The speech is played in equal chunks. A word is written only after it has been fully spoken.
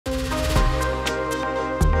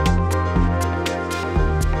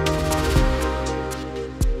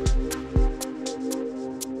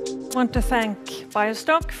want to thank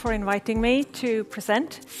BioStock for inviting me to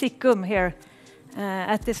present Ziccum here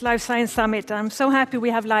at this Life Science Summit. I'm so happy we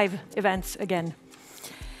have live events again.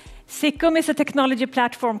 Ziccum is a technology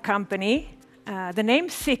platform company. The name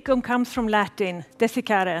Ziccum comes from Latin,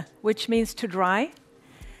 desicare, which means to dry.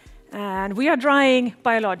 And we are drying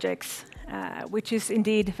biologics, which is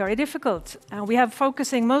indeed very difficult. We are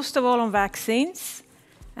focusing most of all on vaccines,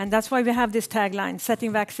 and that's why we have this tagline,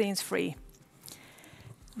 setting vaccines free.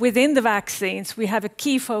 Within the vaccines, we have a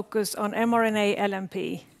key focus on mRNA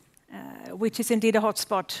LNP, which is indeed a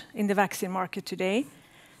hotspot in the vaccine market today.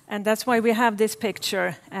 And that's why we have this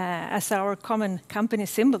picture as our common company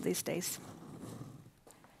symbol these days.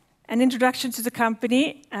 An introduction to the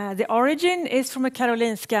company. The origin is from a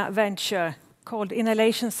Karolinska venture called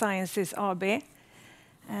Inhalation Sciences AB,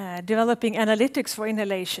 developing analytics for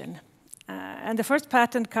inhalation. And the first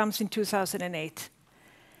patent comes in 2008.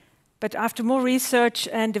 But after more research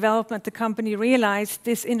and development, the company realized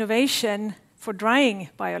this innovation for drying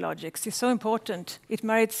biologics is so important, it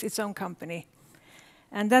merits its own company.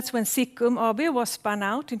 And that's when Ziccum AB was spun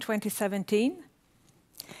out in 2017.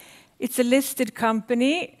 It's a listed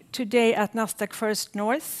company today at Nasdaq First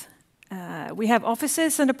North. We have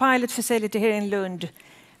offices and a pilot facility here in Lund.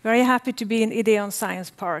 Very happy to be in Ideon Science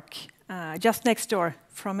Park, just next door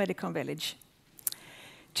from Medicon Village.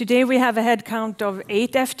 Today we have a headcount of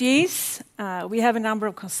 8 FTEs. We have a number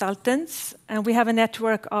of consultants, and we have a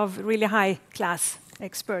network of really high-class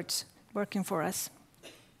experts working for us.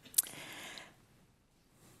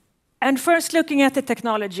 And first, looking at the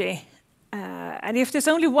technology. And if there's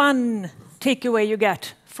only one takeaway you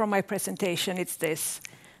get from my presentation, it's this,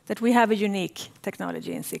 that we have a unique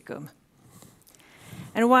technology in Ziccum.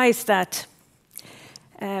 And why is that?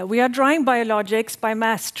 We are drying biologics by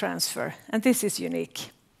mass transfer, and this is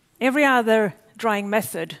unique. Every other drying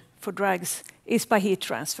method for drugs is by heat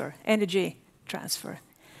transfer, energy transfer,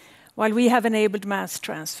 while we have enabled mass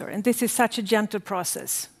transfer. And this is such a gentle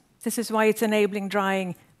process. This is why it's enabling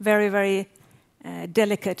drying very, very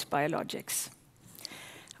delicate biologics.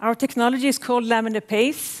 Our technology is called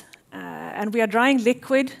LaminarPace, and we are drying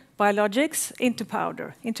liquid biologics into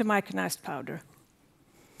powder, into micronized powder.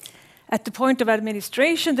 At the point of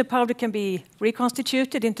administration, the powder can be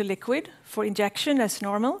reconstituted into liquid for injection as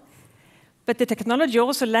normal, but the technology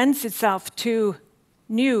also lends itself to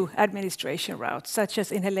new administration routes, such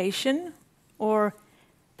as inhalation or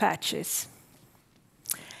patches.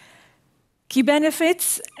 Key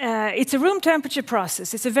benefits, it's a room temperature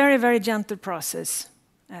process. It's a very, very gentle process.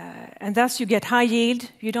 And thus you get high yield,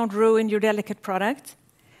 you don't ruin your delicate product.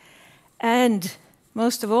 And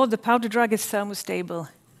most of all, the powder drug is thermostable.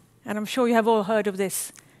 And I'm sure you have all heard of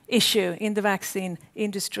this issue in the vaccine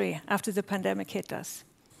industry after the pandemic hit us.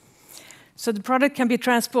 So the product can be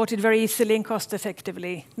transported very easily and cost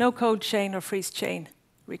effectively. No cold chain or freeze chain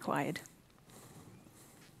required.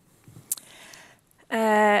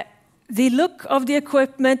 The look of the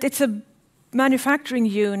equipment, it's a manufacturing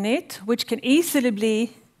unit which can easily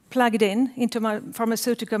be plugged in into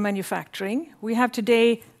pharmaceutical manufacturing. We have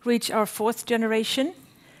today reached our 4th generation.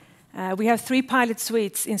 We have 3 pilot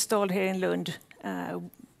suites installed here in Lund.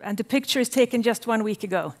 And the picture is taken just 1 week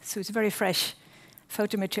ago, so it's very fresh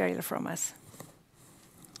photo material from us.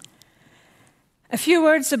 A few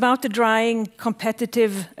words about the drying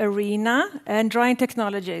competitive arena and drying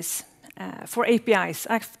technologies for APIs,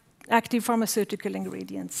 active pharmaceutical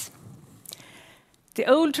ingredients. The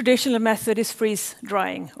old traditional method is freeze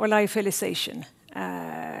drying or lyophilization.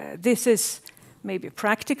 This is maybe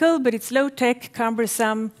practical, but it's low-tech,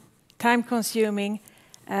 cumbersome, time-consuming,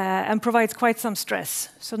 and provides quite some stress.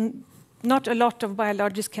 So not a lot of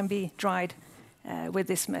biologics can be dried with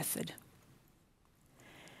this method.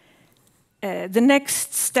 The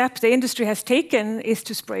next step the industry has taken is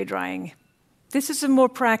to spray drying. This is a more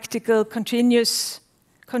practical,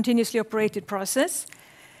 continuously operated process,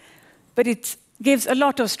 but it gives a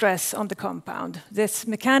lot of stress on the compound. There's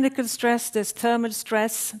mechanical stress, there's thermal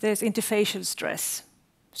stress, there's interfacial stress.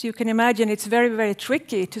 So you can imagine it's very, very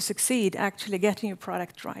tricky to succeed actually getting your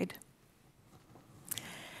product dried.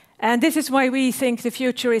 And this is why we think the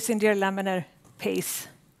future is in their LaminarPace.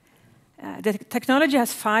 The technology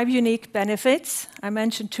has 5 unique benefits. I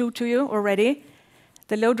mentioned 2 to you already.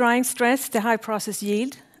 The low drying stress, the high process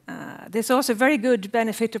yield. There's also a very good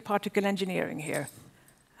benefit to particle engineering here.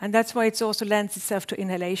 And that's why it also lends itself to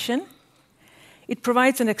inhalation. It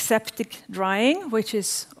provides an aseptic drying, which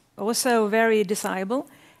is also very desirable,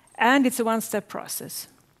 and it's a one-step process.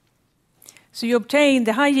 So you obtain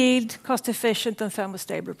the high yield, cost-efficient, and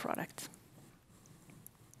thermostable product.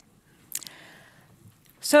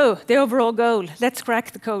 So the overall goal, let's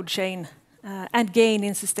crack the cold chain and gain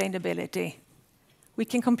in sustainability. We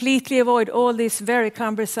can completely avoid all this very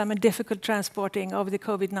cumbersome and difficult transporting of the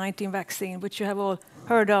COVID-19 vaccine, which you have all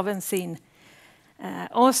heard of and seen.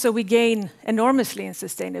 Also, we gain enormously in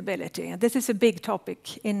sustainability, and this is a big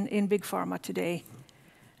topic in big pharma today.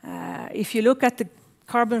 If you look at the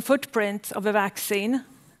carbon footprint of a vaccine,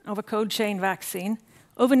 of a cold chain vaccine,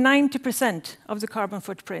 over 90% of the carbon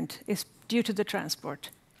footprint is due to the transport.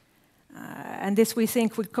 And this, we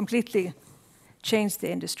think, will completely change the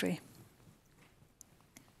industry.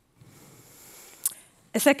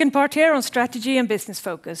 A second part here on strategy and business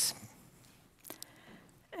focus.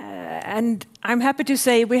 And I'm happy to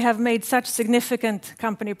say we have made such significant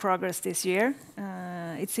company progress this year.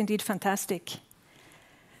 It's indeed fantastic.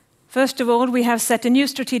 First of all, we have set a new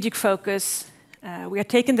strategic focus. We are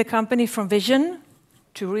taking the company from vision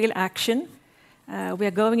to real action. We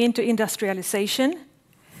are going into industrialization.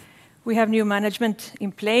 We have new management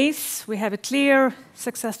in place. We have a clear,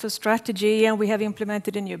 successful strategy, and we have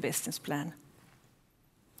implemented a new business plan.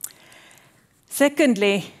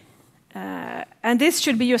 Secondly, and this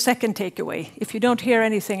should be your second takeaway. If you don't hear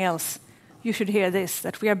anything else, you should hear this,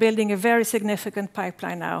 that we are building a very significant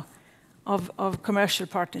pipeline now of commercial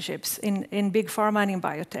partnerships in big pharma and in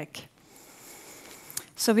biotech.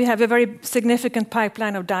 So we have a very significant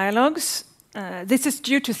pipeline of dialogues. This is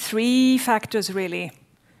due to three factors, really.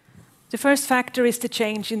 The first factor is the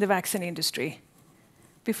change in the vaccine industry.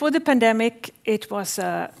 Before the pandemic, it was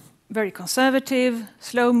a very conservative,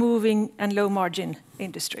 slow-moving, and low-margin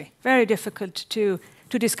industry. Very difficult to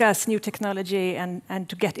discuss new technology and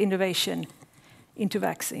to get innovation into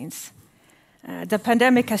vaccines. The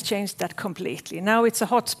pandemic has changed that completely. Now it's a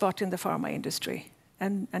hotspot in the pharma industry,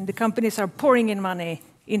 and the companies are pouring in money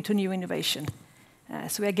into new innovation.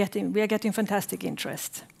 So we are getting fantastic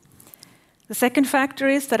interest. The second factor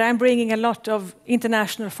is that I'm bringing a lot of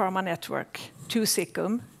international pharma network to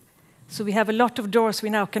Ziccum. So we have a lot of doors we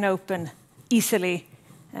now can open easily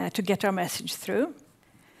to get our message through.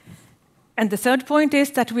 And the third point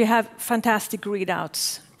is that we have fantastic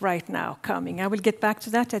readouts right now coming. I will get back to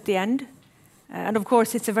that at the end. And of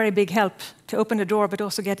course, it's a very big help to open the door, but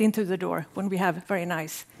also get into the door when we have very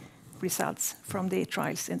nice results from the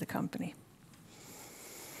trials in the company.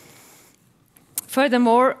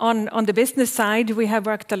 Furthermore, on the business side, we have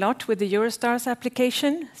worked a lot with the Eurostars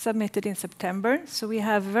application submitted in September. So we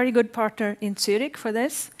have a very good partner in Zurich for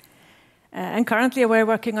this. And currently we're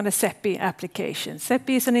working on a CEPI application.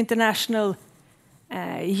 CEPI is an international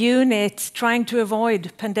unit trying to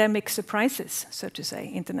avoid pandemic surprises, so to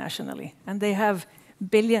say, internationally. And they have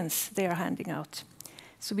billions they are handing out.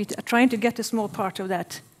 So we are trying to get a small part of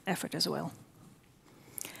that effort as well.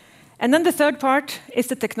 And then the third part is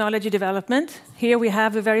the technology development. Here we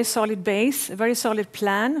have a very solid base, a very solid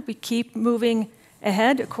plan. We keep moving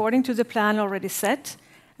ahead according to the plan already set.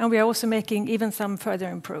 And we are also making even some further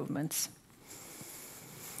improvements.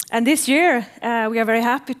 And this year, we are very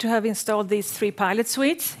happy to have installed these 3 pilot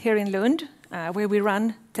suites here in Lund, where we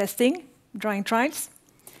run testing, drying trials.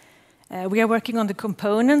 We are working on the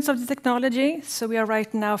components of the technology. So we are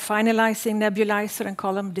right now finalizing nebulizer and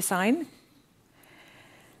column design.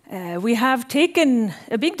 We have taken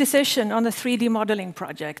a big decision on a 3D modeling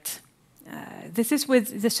project. This is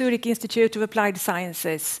with the Zurich Institute of Applied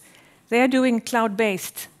Sciences. They are doing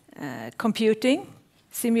cloud-based computing,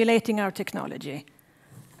 simulating our technology.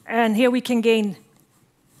 And here we can gain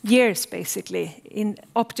years, basically, in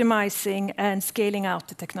optimizing and scaling out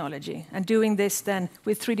the technology, and doing this then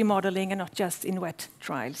with 3D modeling and not just in wet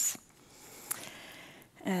trials.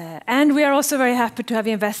 And we are also very happy to have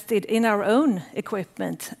invested in our own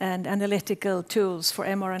equipment and analytical tools for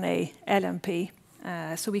mRNA LNP.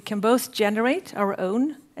 So we can both generate our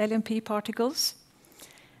own LNP particles,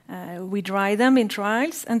 we dry them in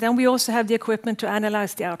trials, and then we also have the equipment to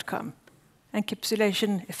analyze the outcome,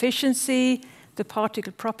 encapsulation efficiency, the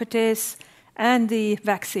particle properties, and the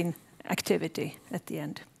vaccine activity at the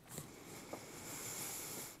end.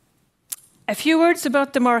 A few words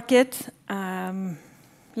about the market.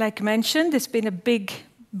 Like mentioned, there's been a big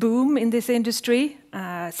boom in this industry.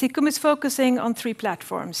 Ziccum is focusing on 3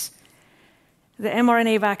 platforms. The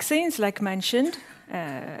mRNA vaccines, like mentioned,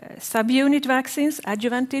 subunit vaccines,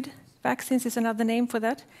 adjuvanted vaccines is another name for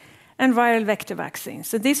that, and viral vector vaccines.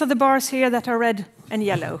 So these are the bars here that are red and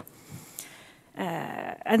yellow.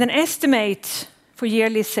 And an estimate for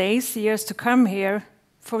yearly sales, years to come here,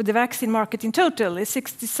 for the vaccine market in total is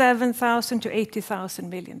 $67,000 to $80,000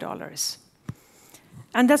 million.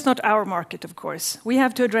 And that's not our market, of course. We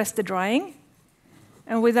have to address the drying.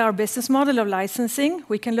 And with our business model of licensing,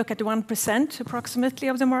 we can look at 1% approximately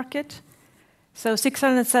of the market. So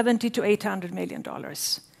 $670 to $800 million.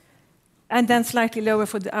 and then slightly lower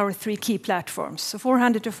for our 3 key platforms, so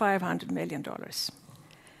 $400 to $500 million.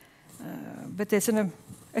 But there's a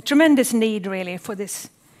tremendous need, really, for this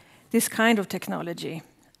kind of technology.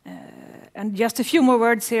 And just a few more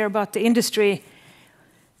words here about the industry.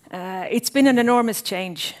 It's been an enormous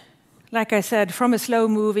change, like I said, from a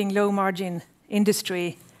slow-moving, low-margin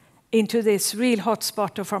industry into this real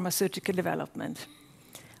hotspot of pharmaceutical development.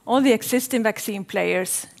 All the existing vaccine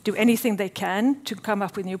players do anything they can to come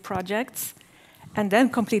up with new projects, and then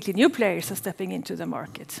completely new players are stepping into the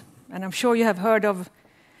market. And I'm sure you have heard of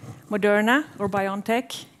Moderna or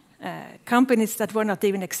BioNTech, companies that were not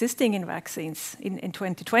even existing in vaccines in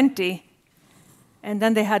 2020, and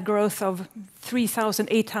then they had growth of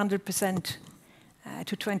 3,800%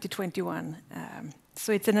 to 2021.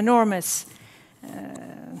 So it's an enormous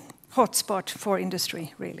hotspot for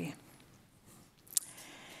industry, really.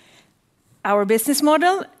 Our business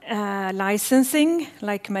model, licensing,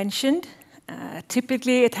 like mentioned,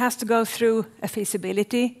 typically it has to go through a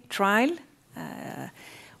feasibility trial.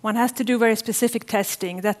 One has to do very specific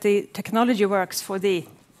testing that the technology works for the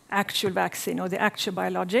actual vaccine or the actual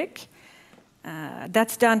biologic.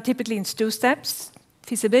 That's done typically in 2 steps,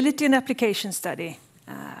 feasibility and application study,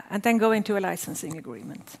 and then go into a licensing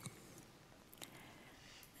agreement.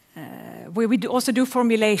 We also do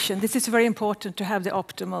formulation. This is very important to have the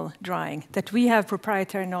optimal drying, that we have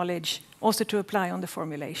proprietary knowledge also to apply on the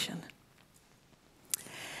formulation.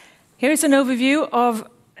 Here is an overview of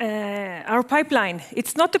our pipeline.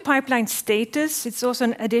 It's not the pipeline status, it's also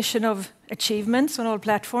an addition of achievements on all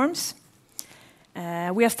platforms.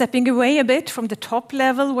 We are stepping away a bit from the top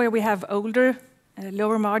level where we have older,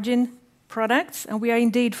 lower margin products, and we are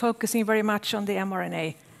indeed focusing very much on the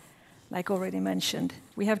mRNA, like already mentioned.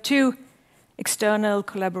 We have 2 external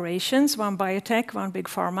collaborations, one biotech, one big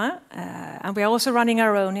pharma, and we are also running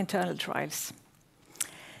our own internal trials.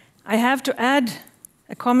 I have to add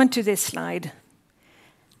a comment to this slide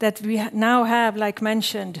that we now have, like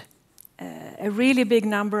mentioned, a really big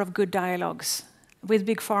number of good dialogues with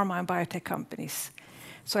big pharma and biotech companies.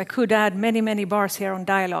 So I could add many, many bars here on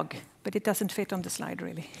dialogue, but it doesn't fit on the slide,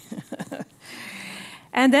 really.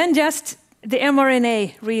 And then just the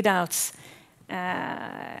mRNA readouts.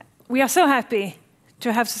 We are so happy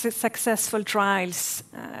to have successful trials,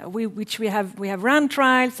 which we have run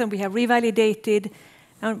trials and we have revalidated,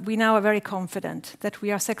 and we now are very confident that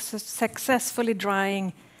we are successfully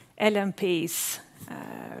drying LNPs,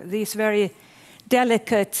 these very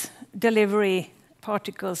delicate delivery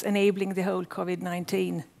particles enabling the whole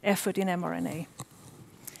COVID-19 effort in mRNA.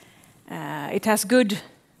 It has good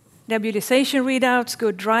nebulization readouts,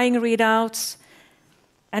 good drying readouts,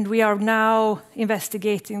 and we are now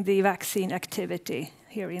investigating the vaccine activity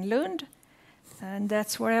here in Lund. And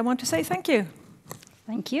that's where I want to say thank you.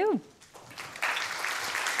 Thank you.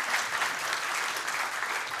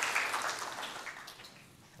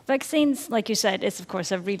 Vaccines, like you said, is of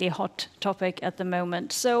course a really hot topic at the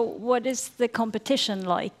moment. So what is the competition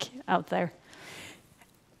like out there?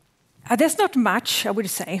 There's not much, I would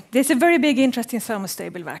say. There's a very big interest in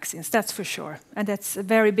thermostable vaccines, that's for sure. And that's a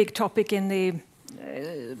very big topic in the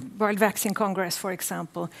World Vaccine Congress, for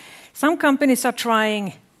example. Some companies are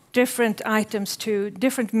trying different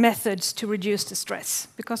methods to reduce the stress,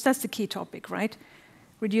 because that's the key topic, right?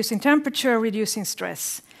 Reducing temperature, reducing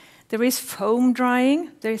stress. There is foam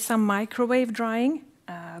drying, there is some microwave drying,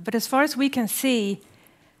 but as far as we can see,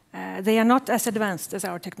 they are not as advanced as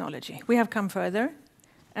our technology. We have come further,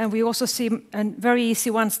 and we also see a very easy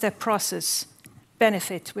one-step process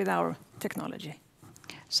benefit with our technology.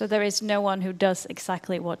 So there is no one who does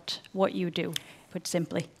exactly what you do, put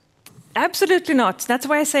simply? Absolutely not. That's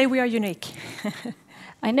why I say we are unique.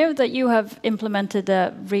 I know that you have implemented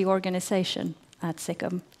a reorganization at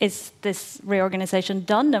Ziccum. Is this reorganization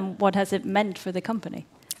done, and what has it meant for the company?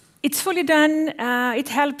 It's fully done. It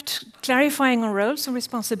helped clarifying on roles and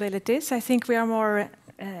responsibilities. I think we are more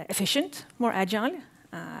efficient, more agile,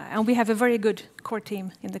 and we have a very good core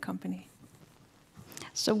team in the company.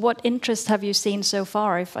 So what interest have you seen so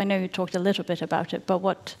far? I know you talked a little bit about it, but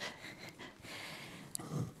what?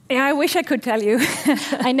 Yeah, I wish I could tell you.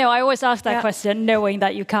 I know, I always ask that question knowing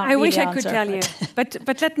that you can't really answer. I wish I could tell you.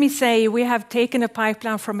 But let me say, we have taken a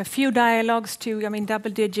pipeline from a few dialogues to,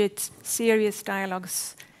 double-digit serious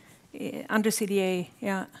dialogues under CDA.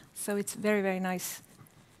 Yeah, so it's very, very nice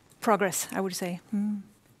progress, I would say.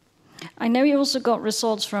 I know you also got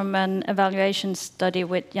results from an evaluation study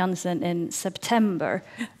with Janssen in September,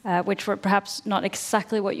 which were perhaps not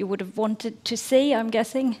exactly what you would have wanted to see, I'm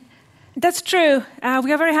guessing. That's true.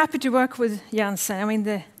 We are very happy to work with Janssen.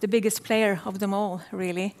 The biggest player of them all,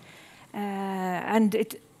 really. And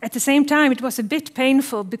at the same time, it was a bit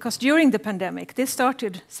painful because during the pandemic, this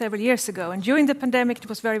started several years ago, and during the pandemic, it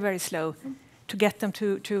was very, very slow to get them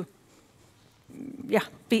to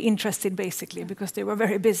be interested, basically, because they were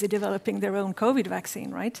very busy developing their own COVID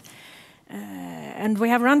vaccine, right? And we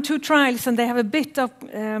have run 2 trials, and they have a bit of...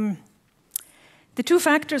 the 2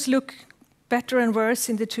 factors look better and worse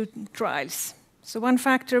in the 2 trials. So one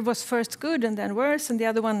factor was first good and then worse, and the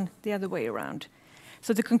other one the other way around.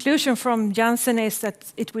 So the conclusion from Janssen is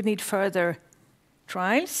that it would need further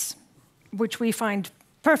trials, which we find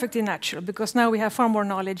perfectly natural, because now we have far more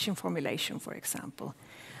knowledge in formulation, for example.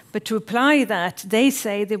 But to apply that, they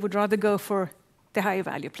say they would rather go for the higher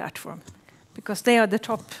value platform, because they are the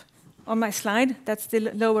top on my slide. That's the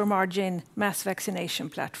lower margin mass vaccination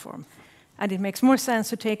platform. And it makes more sense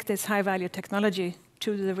to take this high value technology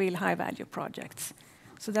to the real high value projects.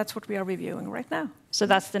 So that's what we are reviewing right now. So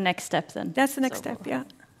that's the next step then? That's the next step, yeah.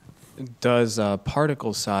 Does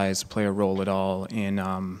particle size play a role at all in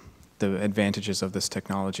the advantages of this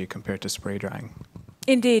technology compared to spray drying?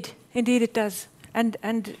 Indeed it does.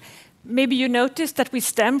 And maybe you noticed that we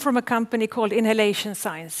stem from a company called Inhalation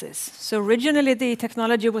Sciences. So originally the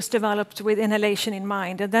technology was developed with inhalation in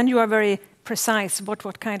mind, and then you are very precise about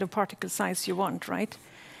what kind of particle size you want, right?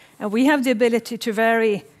 And we have the ability to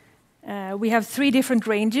vary. We have 3 different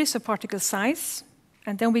ranges of particle size,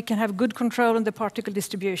 and then we can have good control on the particle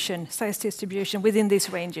distribution, size distribution within these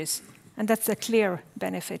ranges. And that's a clear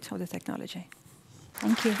benefit of the technology.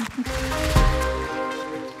 Thank you.